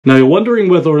Now you're wondering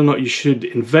whether or not you should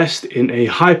invest in a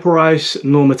high-price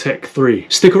Normatec 3.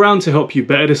 Stick around to help you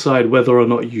better decide whether or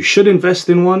not you should invest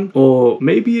in one, or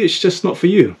maybe it's just not for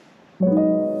you.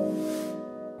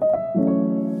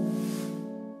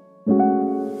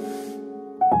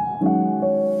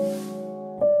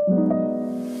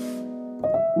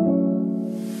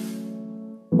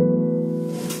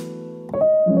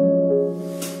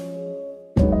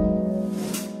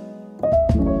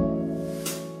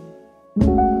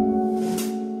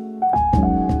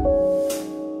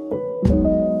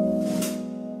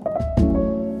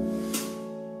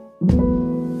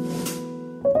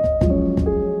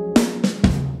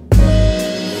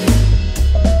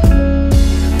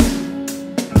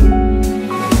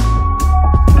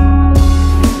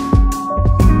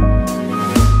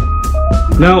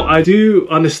 Now, I do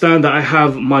understand that I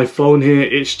have my phone here.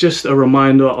 It's just a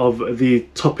reminder of the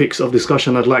topics of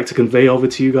discussion I'd like to convey over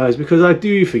to you guys, because I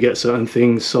do forget certain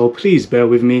things, so please bear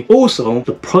with me. Also,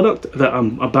 the product that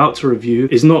I'm about to review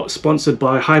is not sponsored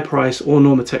by High Price or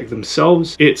Normatec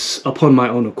themselves. It's upon my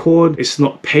own accord. It's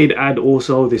not paid ad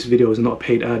also. This video is not a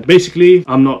paid ad. Basically,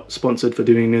 I'm not sponsored for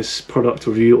doing this product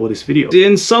review or this video.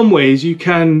 In some ways, you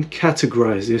can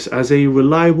categorize this as a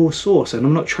reliable source, and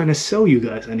I'm not trying to sell you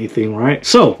guys anything, right?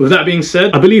 So, with that being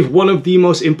said, I believe one of the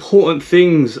most important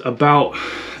things about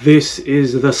this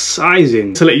is the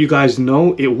sizing. To let you guys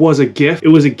know, it was a gift. It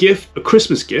was a gift, a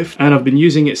Christmas gift, and I've been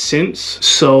using it since.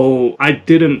 So I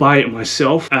didn't buy it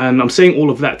myself. And I'm saying all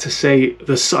of that to say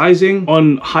the sizing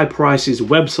on High Price's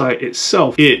website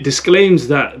itself, it disclaims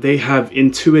that they have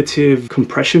intuitive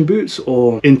compression boots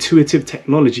or intuitive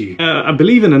technology. I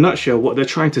believe in a nutshell, what they're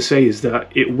trying to say is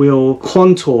that it will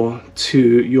contour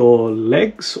to your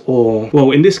legs, or, well,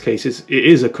 in this case, it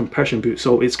is a compression boot.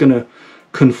 So it's gonna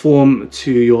conform to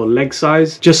your leg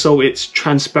size, just so it's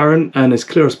transparent and as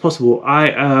clear as possible. I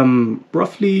am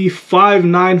roughly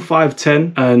 5'9",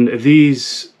 5'10", and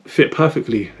these fit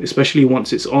perfectly, especially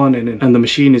once it's on and the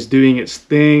machine is doing its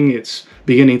thing. It's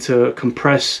beginning to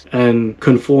compress and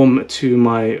conform to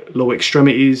my lower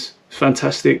extremities. It's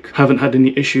fantastic. Haven't had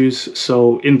any issues.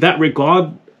 So in that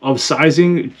regard of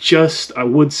sizing, I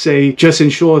would say just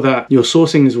ensure that your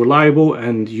sourcing is reliable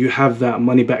and you have that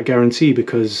money back guarantee,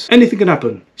 because anything can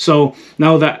happen. So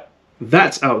now that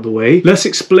that's out of the way, let's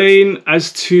explain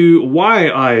as to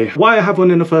why I have one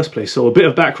in the first place. So a bit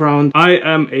of background: I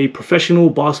am a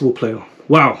professional basketball player.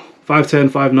 Wow. 5'10",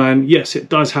 5'9", yes, it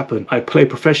does happen. I play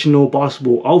professional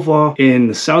basketball over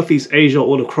in Southeast Asia,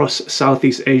 all across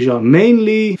Southeast Asia,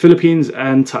 mainly Philippines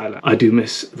and Thailand. I do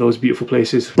miss those beautiful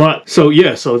places. But so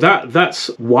yeah, so that's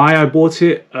why I bought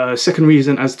it. Second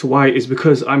reason as to why is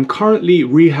because I'm currently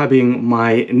rehabbing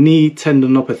my knee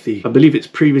tendinopathy. I believe it's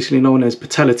previously known as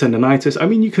patellar tendonitis. I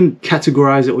mean, you can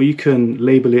categorize it or you can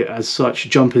label it as such,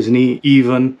 jumper's knee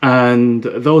even. And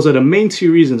those are the main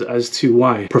two reasons as to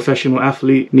why. Professional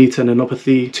athlete, knee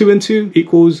tendinopathy, 2 and 2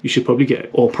 equals you should probably get it,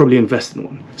 or probably invest in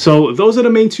one. So those are the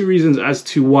main two reasons as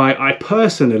to why I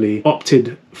personally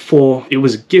opted for it.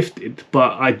 Was gifted,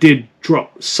 but I did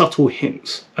drop subtle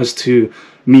hints as to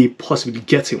me possibly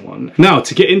getting one. Now,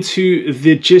 to get into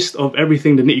the gist of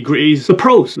everything, the nitty-gritties, the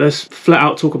pros. Let's flat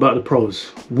out talk about the pros.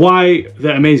 Why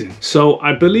they're amazing. So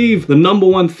I believe the number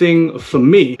one thing for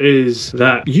me is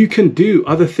that you can do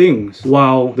other things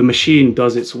while the machine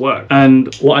does its work.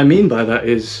 And what I mean by that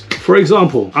is, for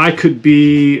example, I could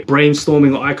be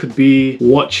brainstorming, or I could be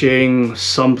watching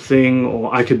something,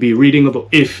 or I could be reading a book.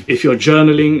 If you're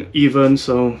journaling even,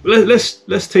 so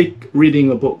let's take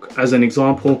reading a book as an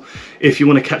example. If you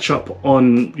want to catch up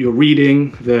on your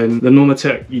reading, then the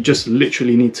Normatec, you just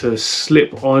literally need to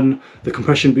slip on the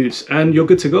compression boots and you're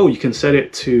good to go. You can set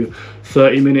it to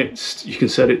 30 minutes, you can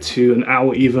set it to an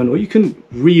hour even, or you can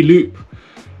re-loop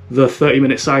the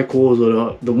 30-minute cycles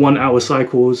or the 1 hour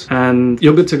cycles, and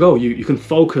you're good to go. You can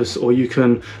focus, or you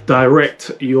can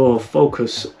direct your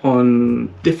focus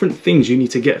on different things you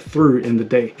need to get through in the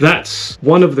day. That's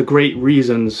one of the great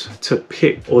reasons to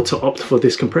pick or to opt for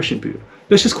this compression boot.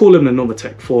 Let's just call them the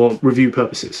Normatec for review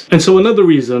purposes. And so another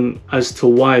reason as to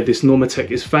why this Normatec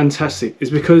is fantastic is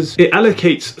because it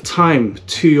allocates time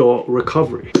to your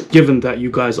recovery, given that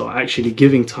you guys are actually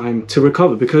giving time to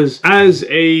recover. Because as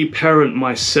a parent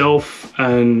myself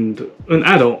and an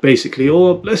adult basically,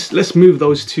 or let's move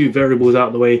those two variables out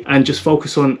of the way and just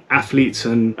focus on athletes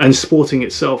and sporting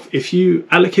itself. If you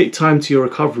allocate time to your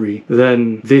recovery,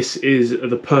 then this is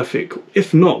the perfect,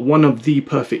 if not one of the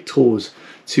perfect tools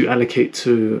to allocate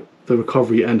to the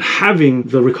recovery. And having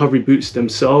the recovery boots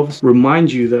themselves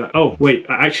remind you that, oh wait,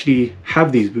 I actually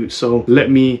have these boots, so let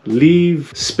me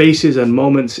leave spaces and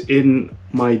moments in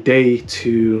my day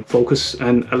to focus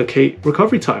and allocate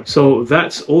recovery time. So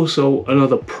that's also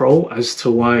another pro as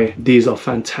to why these are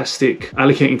fantastic.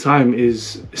 Allocating time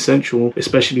is essential,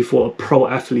 especially for a pro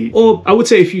athlete, or I would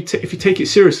say if you take it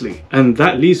seriously. And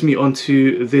that leads me on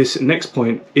to this next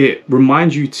point. It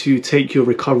reminds you to take your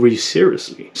recovery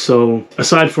seriously. So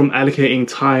aside from allocating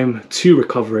time to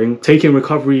recovering, taking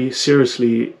recovery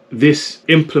seriously, this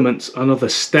implements another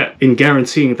step in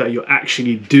guaranteeing that you're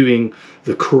actually doing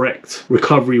the correct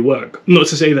recovery work. Not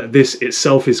to say that this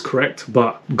itself is correct,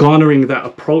 but garnering that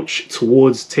approach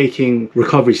towards taking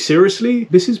recovery seriously,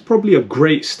 this is probably a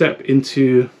great step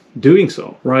into doing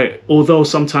so, right? Although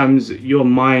sometimes your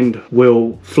mind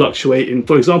will fluctuate. And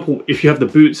for example, if you have the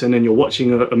boots and then you're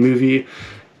watching a movie,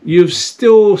 you've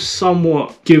still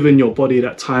somewhat given your body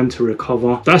that time to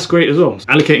recover. That's great as well.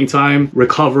 Allocating time,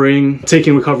 recovering,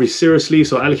 taking recovery seriously.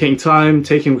 So allocating time,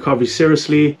 taking recovery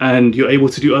seriously, and you're able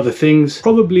to do other things.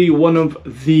 Probably one of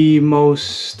the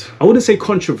most, I wouldn't say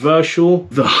controversial,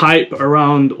 the hype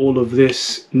around all of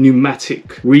this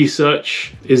pneumatic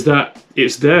research is that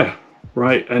it's there,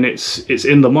 right? And it's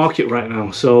in the market right now.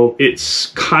 So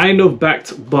it's kind of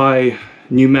backed by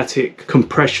pneumatic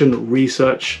compression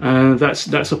research, and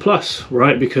that's a plus,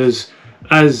 right? Because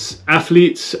as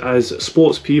athletes, as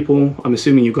sports people, I'm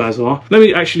assuming you guys are, let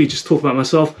me actually just talk about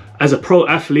myself. As a pro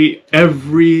athlete,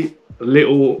 every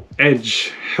little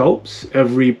edge helps.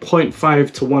 Every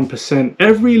 0.5 to 1%,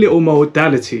 every little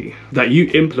modality that you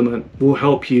implement will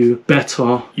help you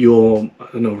better your, I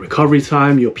don't know, recovery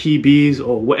time, your PBs,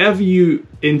 or whatever you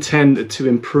intend to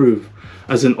improve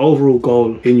as an overall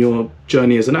goal in your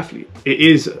journey as an athlete. It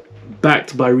is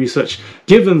backed by research,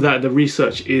 given that the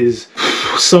research is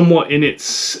somewhat in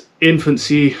its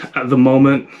infancy at the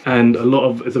moment, and a lot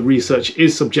of the research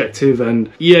is subjective. And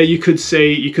yeah, you could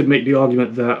make the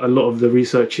argument that a lot of the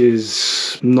research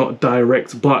is not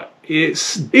direct, but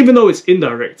even though it's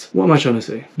indirect, what am I trying to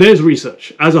say? There's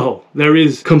research as a whole. There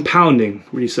is compounding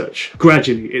research.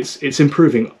 Gradually, it's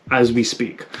improving as we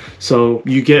speak. So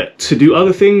you get to do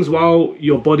other things while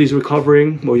your body's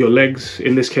recovering, or your legs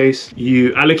in this case.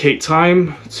 You allocate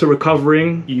time to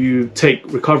recovering, you take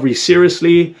recovery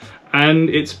seriously, and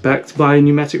it's backed by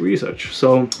pneumatic research.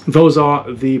 So those are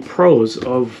the pros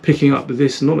of picking up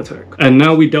this Normatec. And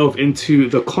now we delve into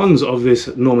the cons of this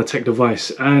Normatec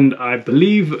device. And I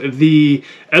believe the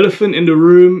elephant in the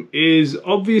room is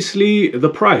obviously the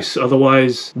price.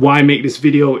 Otherwise, why make this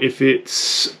video if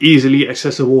it's easily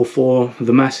accessible for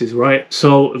the masses, right?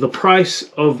 So the price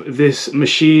of this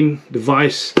machine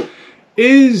device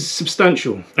is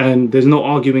substantial, and there's no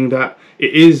arguing that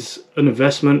it is an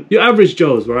investment. Your average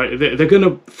Joes, right? They're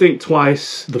gonna think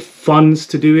twice, the funds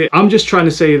to do it. I'm just trying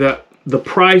to say that the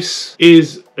price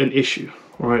is an issue,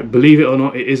 right? Believe it or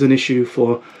not, it is an issue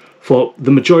for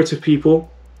the majority of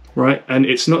people, right? And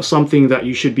it's not something that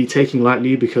you should be taking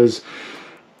lightly, because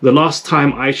the last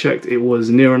time I checked, it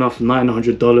was near enough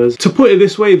 $900. To put it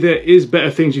this way, there is better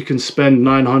things you can spend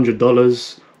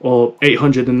 $900 or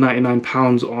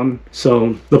 £899 on.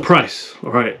 So the price, all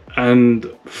right, and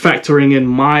factoring in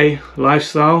my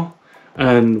lifestyle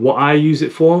and what I use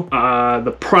it for,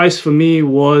 the price for me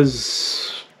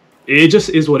was, it just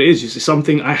is what it is. It's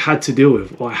something I had to deal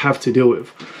with, or I have to deal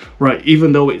with, right?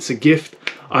 Even though it's a gift,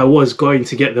 I was going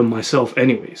to get them myself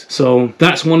anyways. So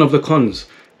that's one of the cons.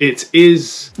 It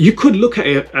is, you could look at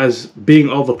it as being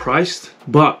overpriced,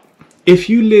 but if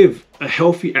you live a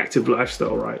healthy, active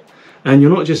lifestyle, right, and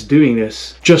you're not just doing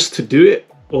this just to do it,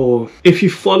 or if you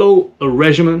follow a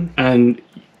regimen and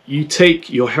you take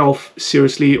your health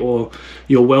seriously, or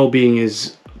your well-being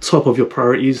is top of your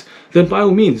priorities, then by all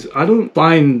means, I don't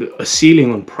find a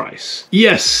ceiling on price.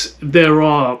 Yes, there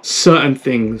are certain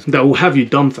things that will have you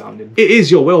dumbfounded. It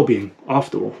is your well-being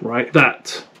after all, right?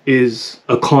 That is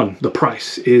a con. The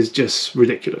price is just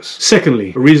ridiculous.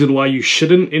 Secondly, a reason why you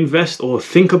shouldn't invest or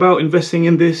think about investing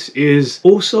in this is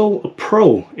also a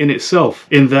pro in itself,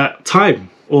 in that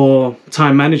time, or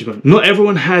time management. Not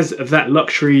everyone has that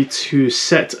luxury to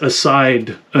set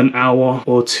aside an hour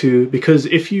or two, because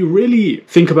if you really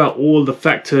think about all the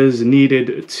factors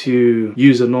needed to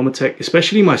use a Normatec,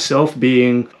 especially myself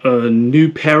being a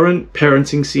new parent,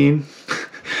 parenting scene,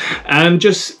 and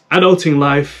just adulting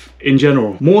life in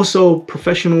general, more so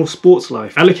professional sports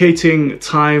life, allocating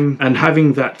time and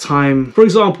having that time. For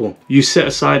example, you set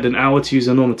aside an hour to use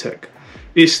a Normatec.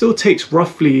 It still takes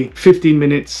roughly 15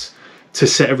 minutes to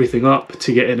set everything up,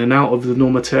 to get in and out of the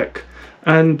Normatec,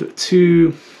 and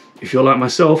to, if you're like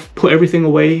myself, put everything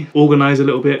away, organize a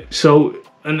little bit. So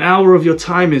an hour of your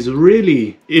time is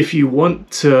really, if you want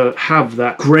to have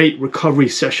that great recovery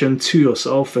session to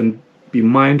yourself and be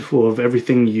mindful of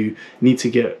everything you need to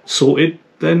get sorted,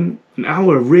 then an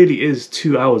hour really is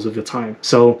 2 hours of your time.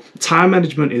 So time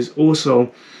management is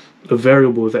also a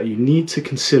variable that you need to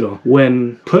consider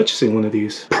when purchasing one of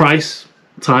these. Price,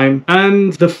 time,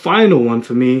 and the final one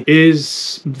for me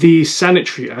is the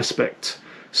sanitary aspect.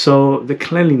 So the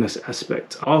cleanliness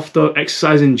aspect. After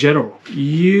exercise in general,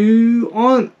 you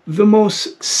aren't the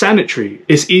most sanitary.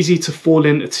 It's easy to fall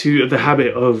into the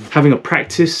habit of having a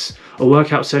practice, a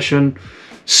workout session,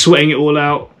 sweating it all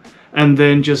out, and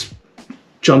then just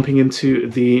jumping into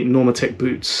the Normatec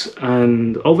boots.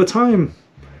 And over time,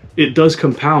 it does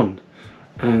compound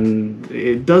and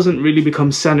it doesn't really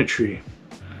become sanitary.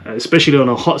 Especially on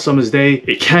a hot summer's day,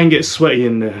 it can get sweaty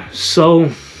in there. So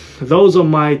those are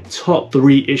my top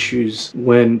 3 issues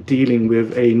when dealing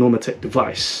with a Normatec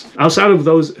device. Outside of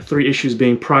those 3 issues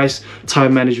being price,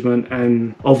 time management,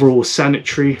 and overall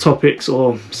sanitary topics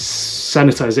or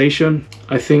sanitization,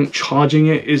 I think charging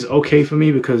it is okay for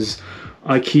me because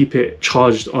I keep it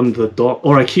charged on the dock,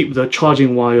 or I keep the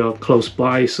charging wire close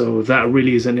by, so that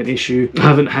really isn't an issue. I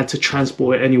haven't had to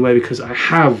transport it anywhere because I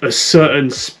have a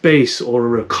certain space or a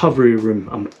recovery room.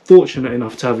 I'm fortunate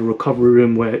enough to have a recovery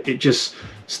room where it just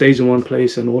stays in one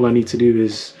place and all I need to do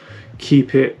is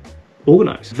keep it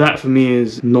organized. That for me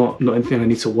is not anything I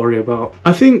need to worry about.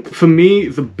 I think for me,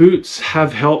 the boots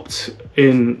have helped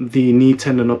in the knee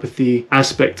tendinopathy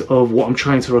aspect of what I'm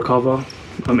trying to recover.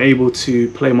 I'm able to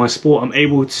play my sport, I'm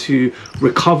able to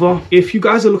recover. If you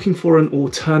guys are looking for an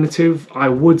alternative, I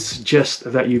would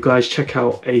suggest that you guys check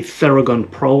out a Theragun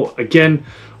Pro. Again,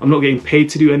 I'm not getting paid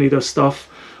to do any of this stuff.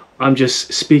 I'm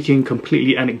just speaking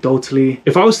completely anecdotally.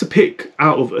 If I was to pick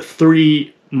out of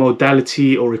 3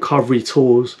 modality or recovery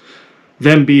tools,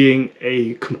 them being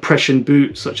a compression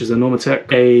boot such as a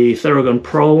Normatec, a Theragun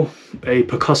Pro, a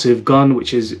percussive gun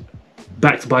which is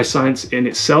backed by science in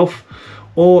itself,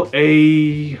 or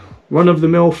a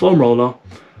run-of-the-mill foam roller,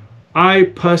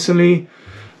 I personally,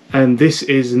 and this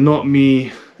is not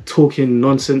me talking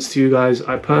nonsense to you guys,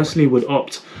 I personally would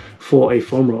opt for a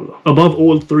foam roller above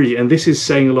all 3. And this is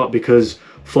saying a lot because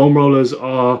foam rollers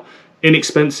are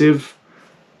inexpensive,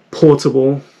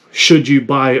 portable, should you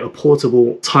buy a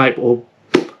portable type or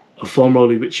a foam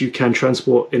roller which you can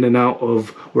transport in and out of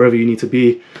wherever you need to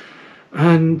be.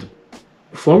 And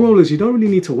foam rollers, you don't really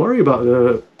need to worry about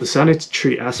the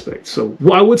sanitary aspect. So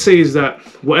what I would say is that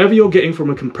whatever you're getting from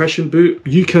a compression boot,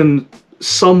 you can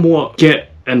somewhat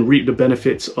get and reap the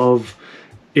benefits of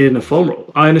in a foam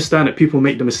roller. I understand that people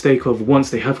make the mistake of,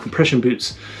 once they have compression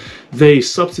boots, they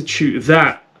substitute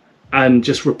that and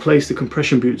just replace the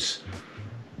compression boots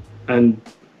and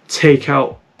take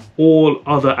out all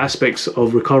other aspects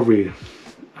of recovery.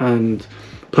 And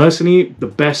personally, the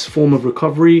best form of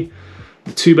recovery,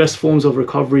 the 2 best forms of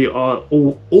recovery are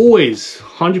always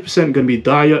 100% going to be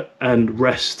diet and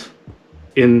rest,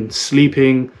 in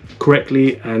sleeping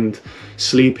correctly and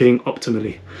sleeping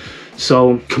optimally.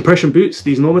 So compression boots,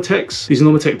 these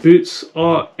Normatec boots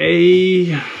are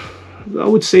I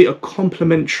would say a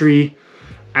complementary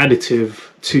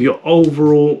additive to your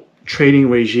overall training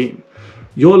regime.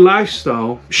 Your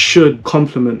lifestyle should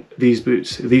complement these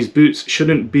boots. These boots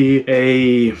shouldn't be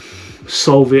a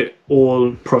solve it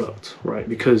all product, right?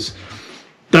 Because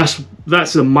that's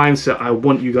the mindset I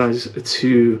want you guys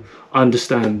to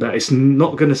understand, that it's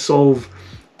not going to solve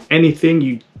anything.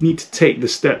 You need to take the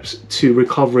steps to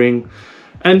recovering,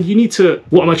 and you need to,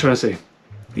 what am I trying to say?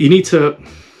 You need to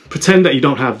pretend that you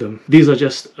don't have them. These are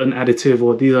just an additive,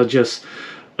 or these are just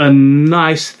a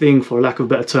nice thing, for lack of a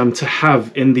better term, to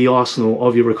have in the arsenal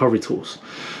of your recovery tools.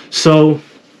 So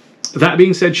that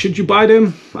being said, should you buy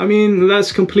them? I mean,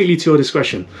 that's completely to your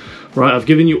discretion, right? I've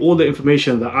given you all the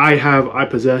information that I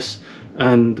possess,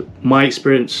 and my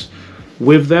experience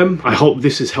with them. I hope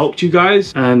this has helped you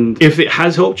guys, and if it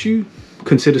has helped you,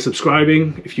 consider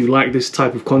subscribing. If you like this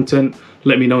type of content,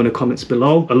 let me know in the comments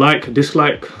below. A like, a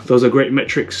dislike, those are great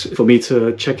metrics for me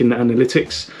to check in the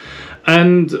analytics.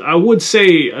 And I would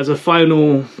say, as a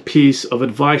final piece of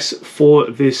advice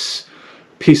for this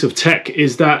piece of tech,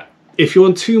 is that if you're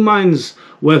on 2 minds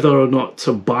whether or not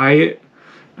to buy it,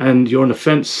 and you're on the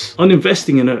fence on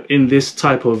investing in this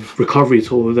type of recovery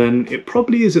tool, then it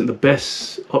probably isn't the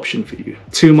best option for you.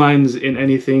 2 minds in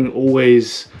anything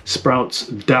always sprouts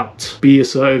doubt. Be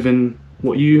assertive in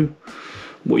what you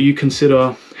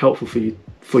consider helpful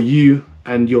for you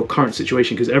and your current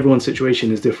situation, because everyone's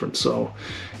situation is different. So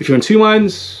if you're in 2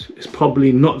 minds, it's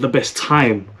probably not the best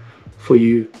time for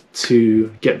you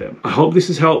to get them. I hope this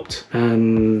has helped,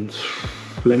 and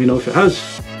let me know if it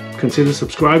has. Consider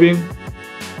subscribing.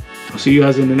 I'll see you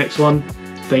guys in the next one.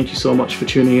 Thank you so much for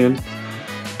tuning in.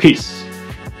 Peace.